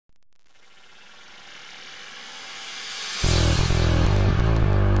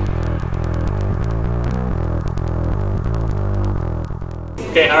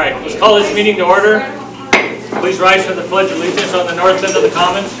Okay, all right. Let's call this meeting to order. Please rise for the Pledge of Allegiance on the north end of the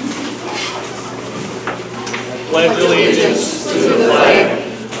Commons. Pledge allegiance to the flag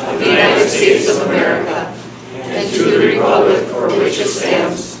of the United States of America and to the republic for which it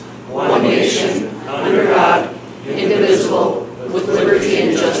stands, one nation, under God, indivisible, with liberty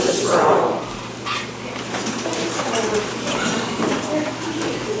and justice for all.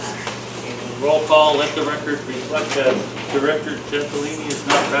 Roll call. Let the record reflect that Director Gentilini is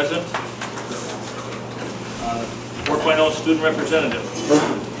not present. 4.0 student representative.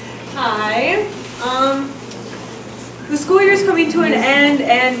 Hi. The school year is coming to an end,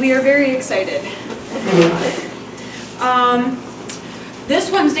 and we are very excited.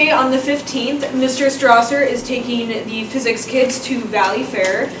 This Wednesday on the 15th, Mr. Strasser is taking the physics kids to Valley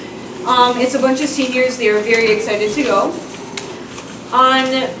Fair. It's a bunch of seniors. They are very excited to go.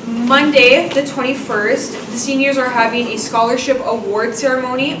 On Monday, the 21st, the seniors are having a scholarship award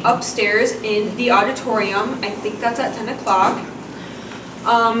ceremony upstairs in the auditorium. I think that's at 10 o'clock.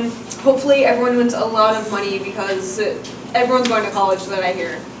 Hopefully everyone wins a lot of money because everyone's going to college that I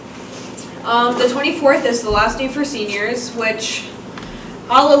hear. The 24th is the last day for seniors, which,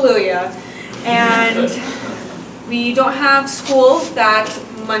 hallelujah. And we don't have school that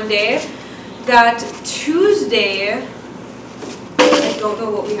Monday. That Tuesday, I don't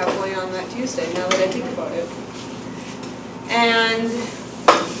know what we have going on that Tuesday now that I think about it. And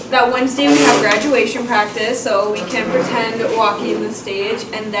that Wednesday we have graduation practice, so we can pretend walking the stage.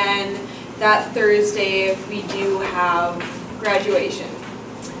 And then that Thursday we do have graduation.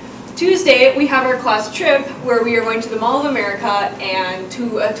 Tuesday we have our class trip where we are going to the Mall of America and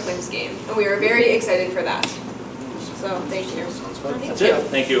to a Twins game. And we are very excited for that. So thank you. That's it.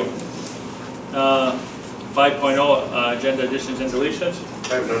 Thank you. 5.0 agenda additions and deletions.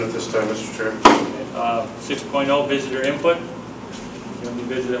 I have none at this time, Mr. Chair. 6.0 visitor input. You have any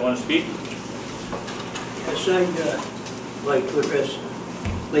visitors that want to speak? Yes, I'd like to address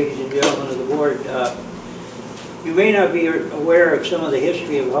ladies and gentlemen of the board. You may not be aware of some of the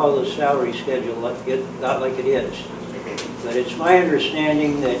history of how the salary schedule got like it is, but it's my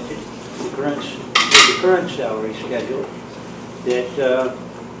understanding that the current salary schedule that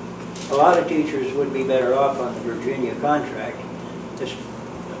a lot of teachers would be better off on the Virginia contract,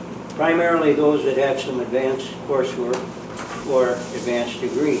 primarily those that have some advanced coursework or advanced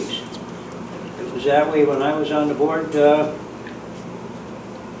degrees. It was that way when I was on the board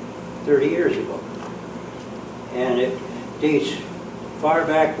 30 years ago. And it dates far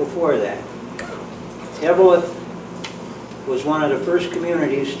back before that. Eveleth was one of the first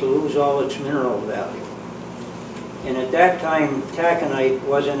communities to lose all its mineral value. And at that time, taconite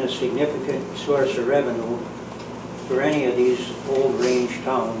wasn't a significant source of revenue for any of these old range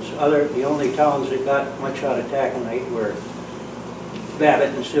towns. The only towns that got much out of taconite were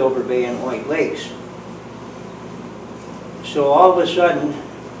Babbitt and Silver Bay and White Lakes. So all of a sudden,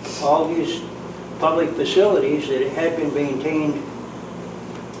 all these public facilities that had been maintained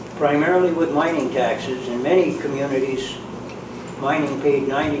primarily with mining taxes, in many communities, mining paid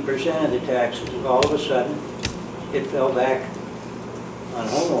 90% of the taxes. All of a sudden, it fell back on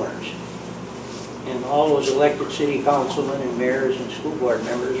homeowners. And all those elected city councilmen and mayors and school board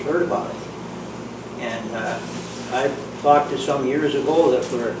members heard about it. And I talked to some years ago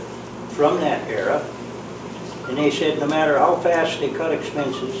that were from that era, and they said no matter how fast they cut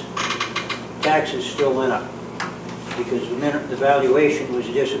expenses, taxes still went up because the valuation was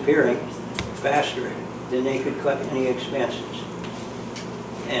disappearing faster than they could cut any expenses.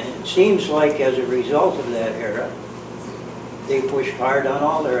 And it seems like as a result of that era, they pushed hard on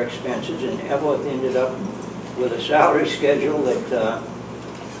all their expenses, and Eveleth ended up with a salary schedule that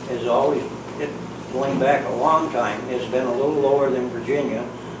has always, going back a long time, has been a little lower than Virginia,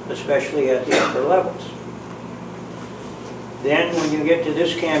 especially at the upper levels. Then when you get to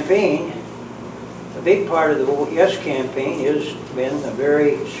this campaign, a big part of the Vote Yes campaign has been a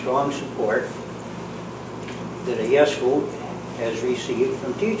very strong support that a yes vote has received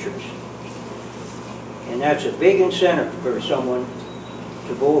from teachers. And that's a big incentive for someone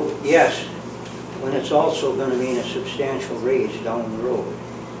to vote yes when it's also going to mean a substantial raise down the road.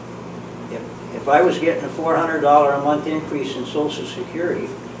 If I was getting a $400 a month increase in Social Security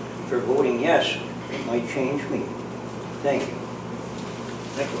for voting yes, it might change me. Thank you.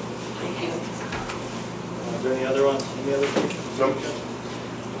 Thank you. Thank you. Is there any other ones? Any other? No.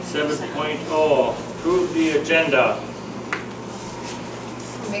 7.0, approve the agenda.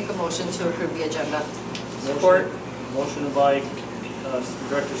 Make a motion to approve the agenda. Support. Motion by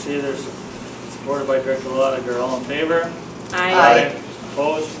Director Seethers, supported by Director Lodiger. All in favor? Aye.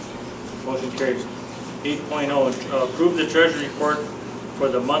 Opposed? Motion carries. 8.0, approve the treasury report for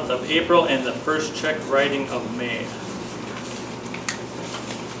the month of April and the first check writing of May.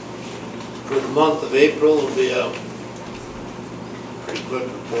 For the month of April, it'll be a pretty quick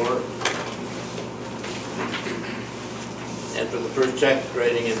report. And for the first check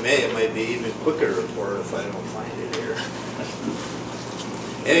writing in May, it might be even quicker report if I don't find it here.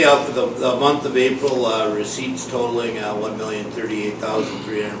 Anyhow, for the month of April, receipts totaling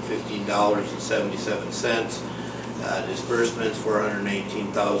 $1,038,315.77. Disbursements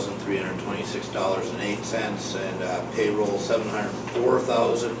 $418,326.08, and payroll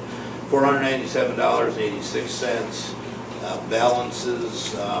 $704,497.86.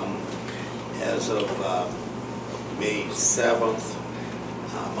 Balances as of May 7th,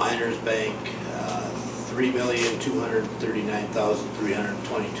 Miners Bank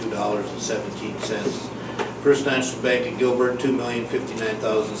 $3,239,322.17. First National Bank of Gilbert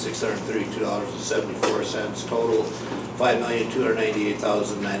 $2,059,632.74. Total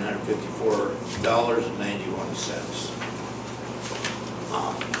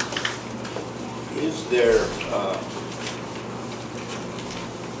 $5,298,954.91. Is there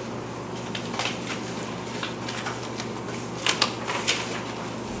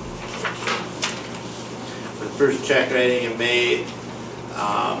for the first check writing in May,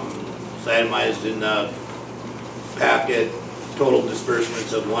 it's itemized in the packet, total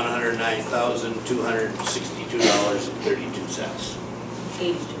disbursements of $109,262.32.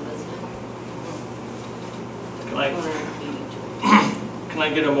 Can I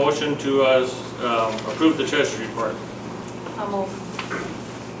get a motion to approve the treasury report? I'll move.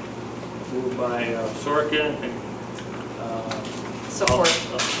 Moved by Sorkin, Support.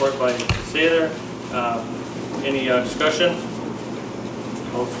 support by Sather. Any discussion?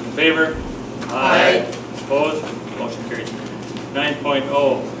 All those in favor? Aye. Opposed? Motion carries.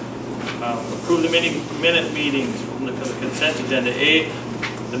 9.0, approve the minute meetings from the consent agenda. A,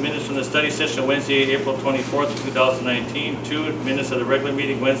 the minutes from the study session Wednesday, April 24th, 2019. 2, minutes of the regular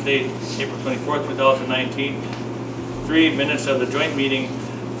meeting Wednesday, April 24th, 2019. 3, minutes of the joint meeting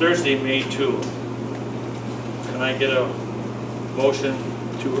Thursday, May 2. Can I get a motion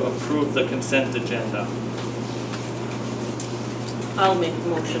to approve the consent agenda? I'll make the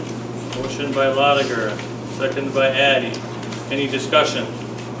motion. Motion by Lotiger, second by Addy. Any discussion?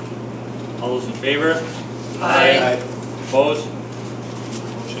 All those in favor? Aye. Opposed?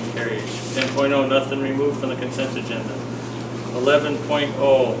 Motion carries. 10.0, nothing removed from the consent agenda.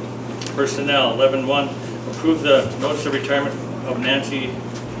 11.0, personnel. 11.1, approve the notice of retirement of Nancy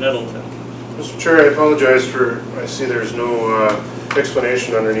Nettleton. Mr. Chair, I apologize for, I see there's no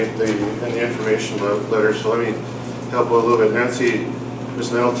explanation underneath in the information letter, so let me help a little bit.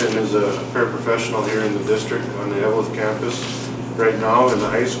 Ms. Nettleton is a paraprofessional here in the district on the Eveleth campus right now in the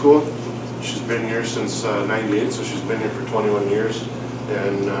high school. She's been here since '98, so she's been here for 21 years,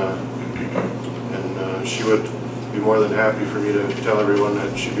 and she would be more than happy for me to tell everyone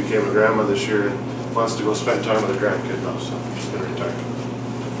that she became a grandma this year and wants to go spend time with her grandkid now, so she's going to retire.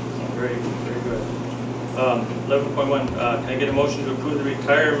 Very, very good. 11.1, can I get a motion to approve the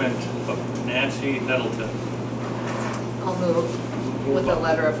retirement of Nancy Nettleton? I'll move with a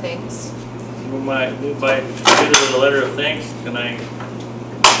letter of thanks. Moved by Peter with a letter of thanks. Can I,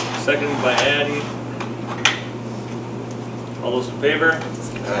 seconded by Addy. All those in favor?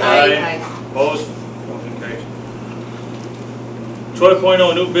 Aye. Opposed? Motion carries.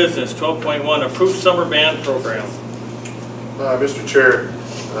 12.0, new business. 12.1, approved summer band program. Mr. Chair,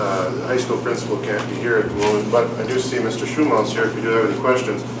 the high school principal can't be here at the moment, but I do see Mr. Schumann's here if you do have any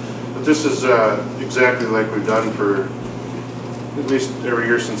questions. But this is exactly like we've done for at least every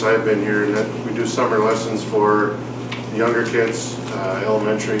year since I've been here, and that we do summer lessons for the younger kids,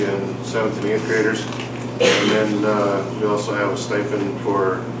 elementary and 7th and 8th graders. And then we also have a stipend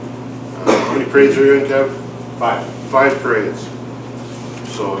for, how many parades are you in, Kev? 5. 5 parades.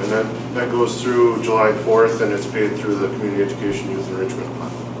 So, and that goes through July 4th, and it's paid through the Community Education Youth Enrichment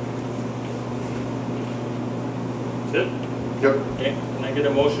Fund. That's it? Yep. Okay. Can I get a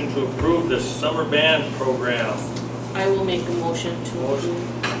motion to approve the summer band program? I will make a motion to approve.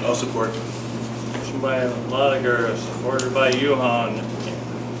 I'll support. Motion by Lotiger, supported by Yuhan.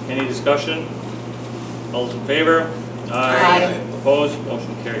 Any discussion? All those in favor? Aye. Opposed?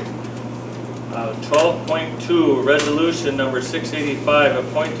 Motion carried. 12.2, resolution number 685,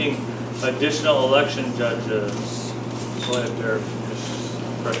 appointing additional election judges. Go ahead there,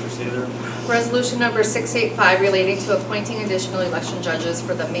 Director Sather. Resolution number 685 relating to appointing additional election judges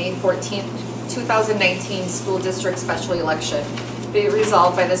for the May 14th, 2019 school district special election. Be it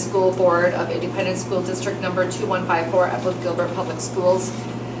resolved by the School Board of Independent School District number 2154, Eveleth Gilbert Public Schools,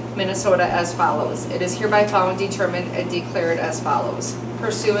 Minnesota as follows. It is hereby found, determined, and declared as follows.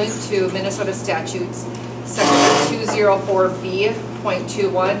 pursuant to Minnesota statutes, section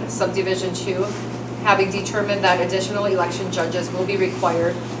 204B.21, subdivision 2, having determined that additional election judges will be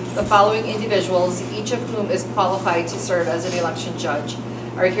required, the following individuals, each of whom is qualified to serve as an election judge,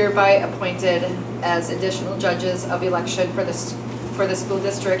 are hereby appointed as additional judges of election for the school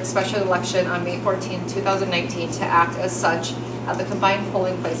district special election on May 14, 2019 to act as such at the combined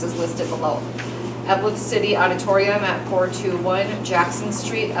polling places listed below. Eveleth City Auditorium at 421 Jackson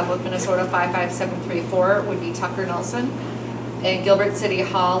Street, Eveleth, Minnesota 55734 would be Tucker Nelson. And Gilbert City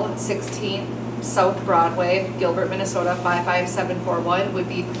Hall, 16 South Broadway, Gilbert, Minnesota 55741 would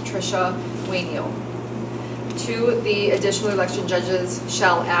be Patricia Wainio. 2, the additional election judges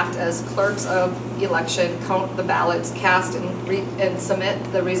shall act as clerks of election, count the ballots cast and submit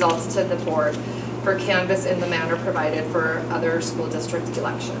the results to the board for canvass in the manner provided for other school district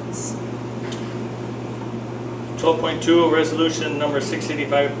elections. 12.2, resolution number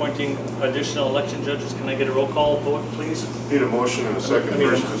 685, appointing additional election judges. Can I get a roll call vote, please? Need a motion and a second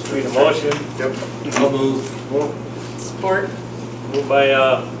first, Mr. Need a Chair. motion. Yep. I'll move. Support. Moved by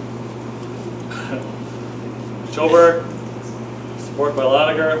Gilbert, support by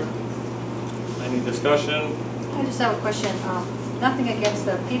Lotiger. Any discussion? I just have a question. Nothing against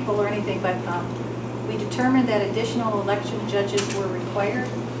the people or anything, but we determined that additional election judges were required.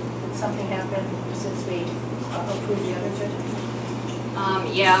 Did something happen since we approved the other judges?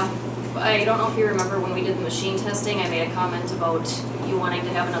 Yeah, I don't know if you remember when we did the machine testing, I made a comment about you wanting to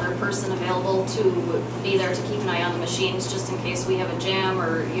have another person available to be there to keep an eye on the machines just in case we have a jam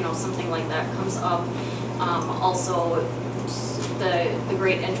or, you know, something like that comes up. Also, the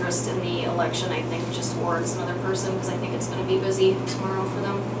great interest in the election, I think, just warrants another person because I think it's going to be busy tomorrow for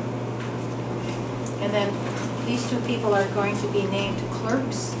them. And then these 2 people are going to be named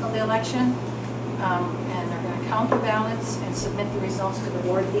clerks of the election, and they're going to count the ballots and submit the results to the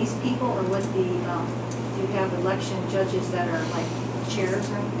board. These people, or would the, do you have election judges that are like chairs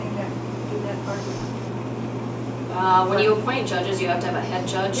or anything that do that part? When you appoint judges, you have to have a head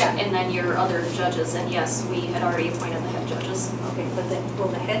judge and then your other judges. And yes, we had already appointed the head judges. Okay, but then will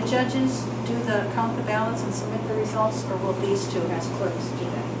the head judges count the ballots and submit the results, or will these 2 as clerks do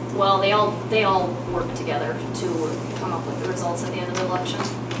that? Well, they all work together to come up with the results at the end of the election.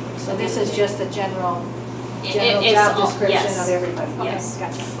 So this is just a general It's job all- description yes. of everybody? Okay, Yes.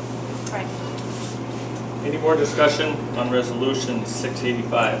 gotcha. Right. Any more discussion on resolution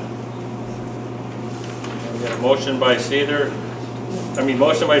 685? We got a motion by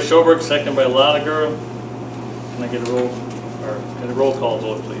motion by Schoberg, second by Lotiger. Can I get a roll call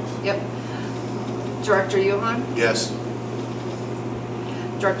vote, please? Yep. Director Johan, Yes.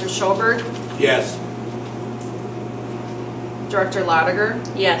 Director Schoberg, Yes. Director Lotiger,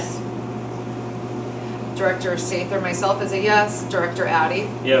 Yes. Director Sather, myself is a yes, Director Addy,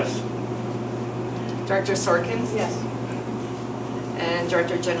 Yes. Director Sorkin, Yes. and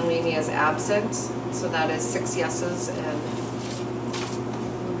Director Gentilini is absent, so that is 6 yeses and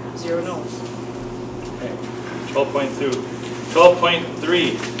 0 no's. Okay.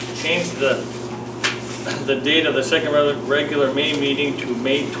 12.3, change the date of the second regular May meeting to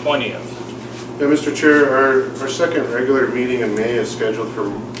May 20th. Yeah, Mr. Chair, our second regular meeting in May is scheduled for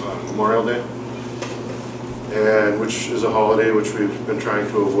Memorial Day, and which is a holiday which we've been trying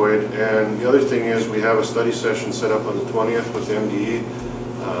to avoid. And the other thing is we have a study session set up on the 20th with MDE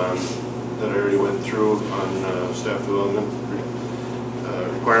that I already went through on staff development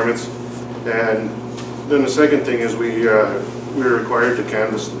requirements. And then the second thing is we are required to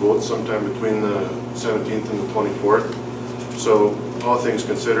canvass the votes sometime between the 17th and the 24th. So all things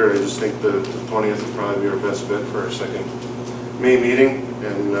considered, I just think the 20th would probably be our best bet for our second May meeting,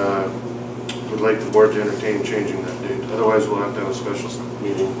 and would like the board to entertain changing that date. Otherwise, we'll have to have a special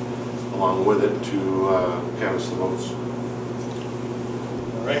meeting along with it to canvass the votes.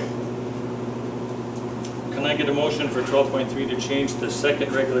 All right. Can I get a motion for 12.3 to change the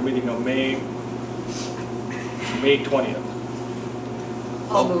second regular meeting of May 20th?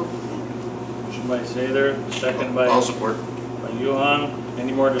 I'll move. Motion by Sather, second by I'll support. Johan.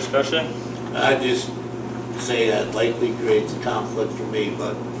 Any more discussion? I just say that likely creates a conflict for me,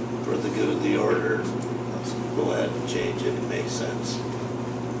 but for the good of the order, let's go ahead and change it. It makes sense.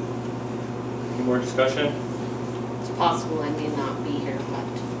 Any more discussion? It's possible I may not be here, but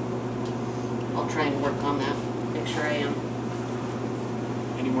I'll try and work on that, make sure I am.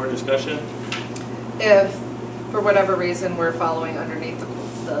 Any more discussion? If, for whatever reason, we're following underneath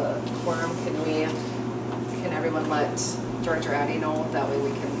the quorum, can everyone let Director Addy know? That way we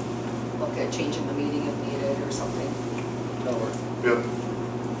can look at changing the meeting if needed or something. That'll work. Yep.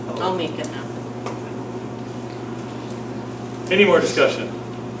 I'll make it happen. Any more discussion?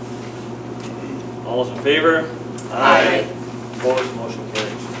 All those in favor? Aye. Opposed, motion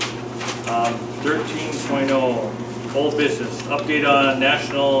carries. 13.0, old business, update on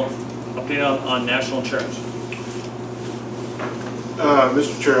national insurance.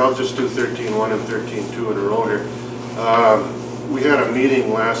 Mr. Chair, I'll just do 13.1 and 13.2 in a row here. We had a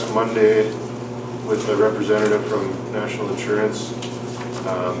meeting last Monday with a representative from National Insurance.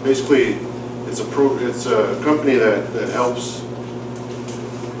 Basically, it's a company that helps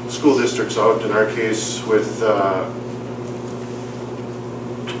school districts out, in our case, with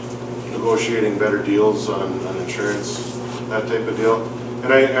negotiating better deals on insurance, that type of deal.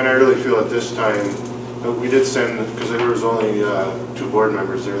 And I really feel at this time, we did send, because there was only 2 board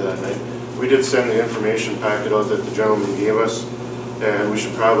members there that night, we did send the information packet out that the gentleman gave us, and we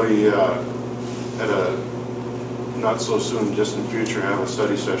should probably, at a not so soon distant future, have a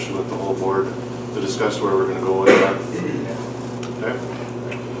study session with the whole board to discuss where we're going to go with that. Okay.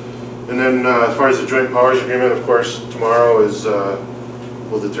 And then as far as the joint powers agreement, of course, tomorrow is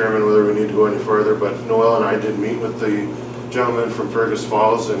we'll determine whether we need to go any further. But Noel and I did meet with the gentleman from Fergus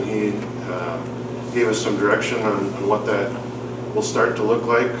Falls, and he gave us some direction on what that will start to look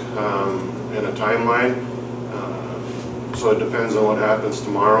like in a timeline. So it depends on what happens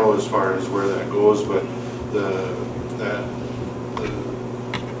tomorrow as far as where that goes, but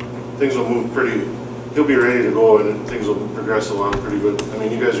things will move pretty. He'll be ready to go, and things will progress along pretty good. I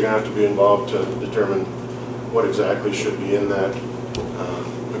mean, you guys are going to have to be involved to determine what exactly should be in that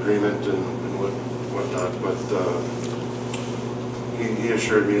agreement and whatnot. But he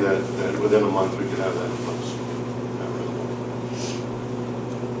assured me that within a month we could have that in place.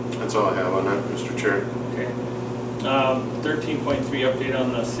 That's all I have on that, Mr. Chair. Okay. 13.3, update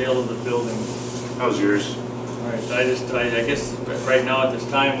on the sale of the building. How's yours? All right, so I guess right now at this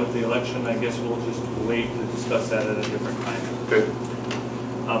time with the election, I guess we'll just wait to discuss that at a different time. Okay.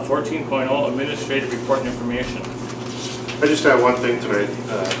 14.0, administrative report and information. I just have one thing tonight,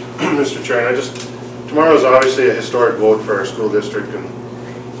 Mr. Chair, and tomorrow is obviously a historic vote for our school district, and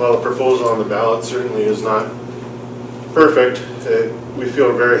while the proposal on the ballot certainly is not perfect, we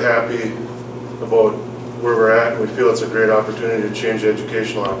feel very happy about where we're at, and we feel it's a great opportunity to change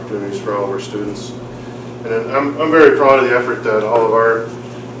educational opportunities for all of our students. And I'm very proud of the effort that all of our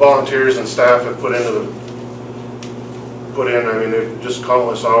volunteers and staff have put in. I mean, they've just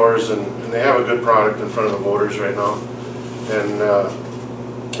countless hours, and they have a good product in front of the voters right now. And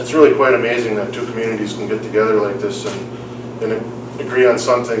it's really quite amazing that 2 communities can get together like this and agree on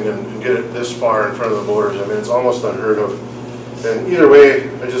something and get it this far in front of the voters. I mean, it's almost unheard of. And either way,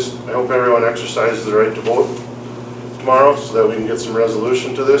 I hope everyone exercises the right to vote tomorrow so that we can get some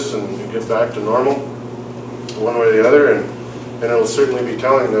resolution to this and get back to normal one way or the other. And it'll certainly be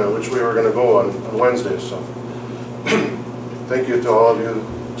telling which way we're going to go on Wednesday. So thank you to all of you,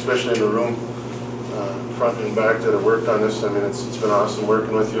 especially in the room, front and back, that have worked on this. I mean, it's been awesome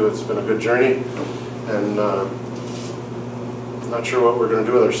working with you. It's been a good journey. And I'm not sure what we're going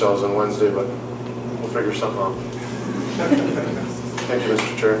to do with ourselves on Wednesday, but we'll figure something out. Thank you,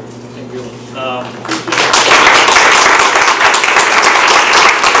 Mr. Chair. Thank you.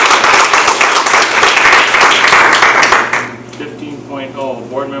 15.0,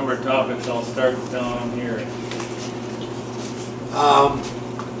 board member topics. I'll start down here.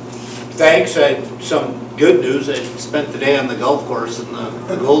 Thanks. I had some good news. I spent the day on the golf course, and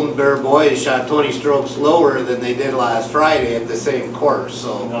the Golden Bear boys shot 20 strokes lower than they did last Friday at the same course.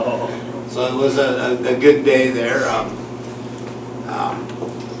 So it was a good day there.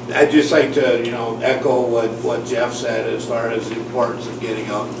 I'd just like to, echo what Jeff said as far as the importance of getting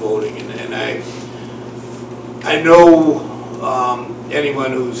out and voting. And I know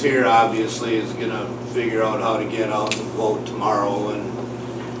anyone who's here obviously is going to figure out how to get out and vote tomorrow and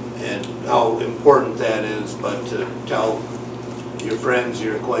how important that is, but to tell your friends,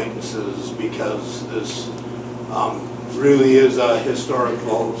 your acquaintances, because this really is a historic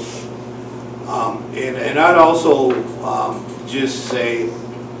vote. And I'd also just say,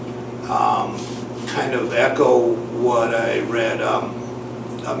 kind of echo what I read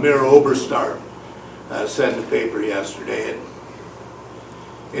Mayor Oberstart said in the paper yesterday. And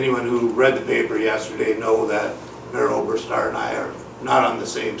anyone who read the paper yesterday know that Mayor Oberstart and I are not on the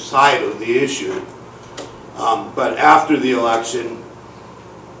same side of the issue. But after the election,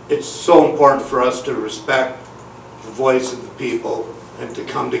 it's so important for us to respect the voice of the people and to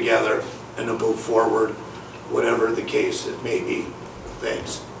come together and to move forward, whatever the case it may be.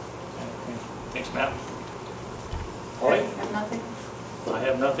 Thanks. Thanks, Matt. I have nothing. I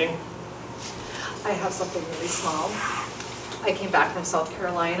have nothing. I have something really small. I came back from South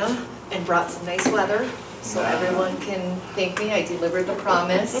Carolina and brought some nice weather. so everyone can thank me. I delivered the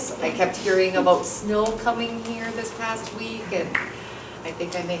promise. I kept hearing about snow coming here this past week, and I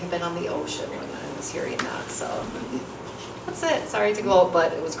think I may have been on the ocean when I was hearing that, so that's it. Sorry to go out,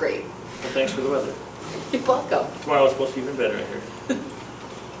 but it was great. Well, thanks for the weather. You're welcome. Tomorrow's supposed to be even better, I hear.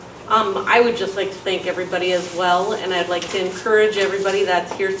 I would just like to thank everybody as well, and I'd like to encourage everybody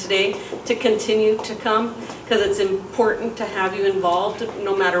that's here today to continue to come, because it's important to have you involved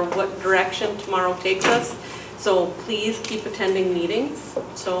no matter what direction tomorrow takes us. So please keep attending meetings.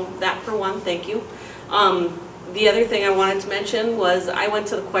 So that for one, thank you. The other thing I wanted to mention was I went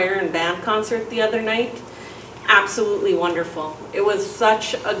to the choir and band concert the other night. Absolutely wonderful. It was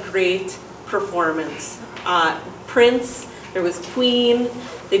such a great performance. Prince, there was Queen.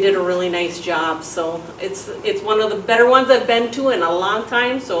 They did a really nice job, so it's one of the better ones I've been to in a long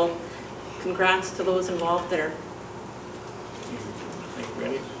time, so congrats to those involved there. Thank you,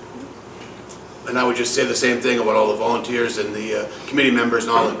 Randy. And I would just say the same thing about all the volunteers and the committee members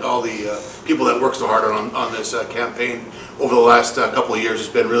and all the people that work so hard on this campaign over the last couple of years. It's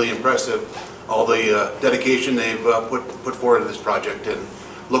been really impressive, all the dedication they've put forward to this project, and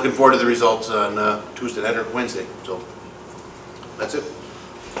looking forward to the results on Tuesday night or Wednesday. So that's it.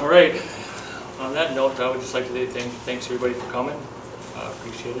 All right. On that note, I would just like to say thanks everybody for coming.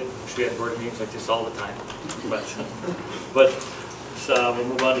 Appreciate it. Wish we had board meetings like this all the time. But we'll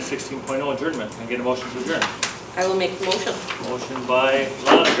move on to 16.0 adjournment. Can I get a motion to adjourn? I will make the motion. Motion by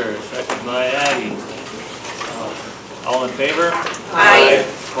Loninger, second by Addie. All in favor? Aye.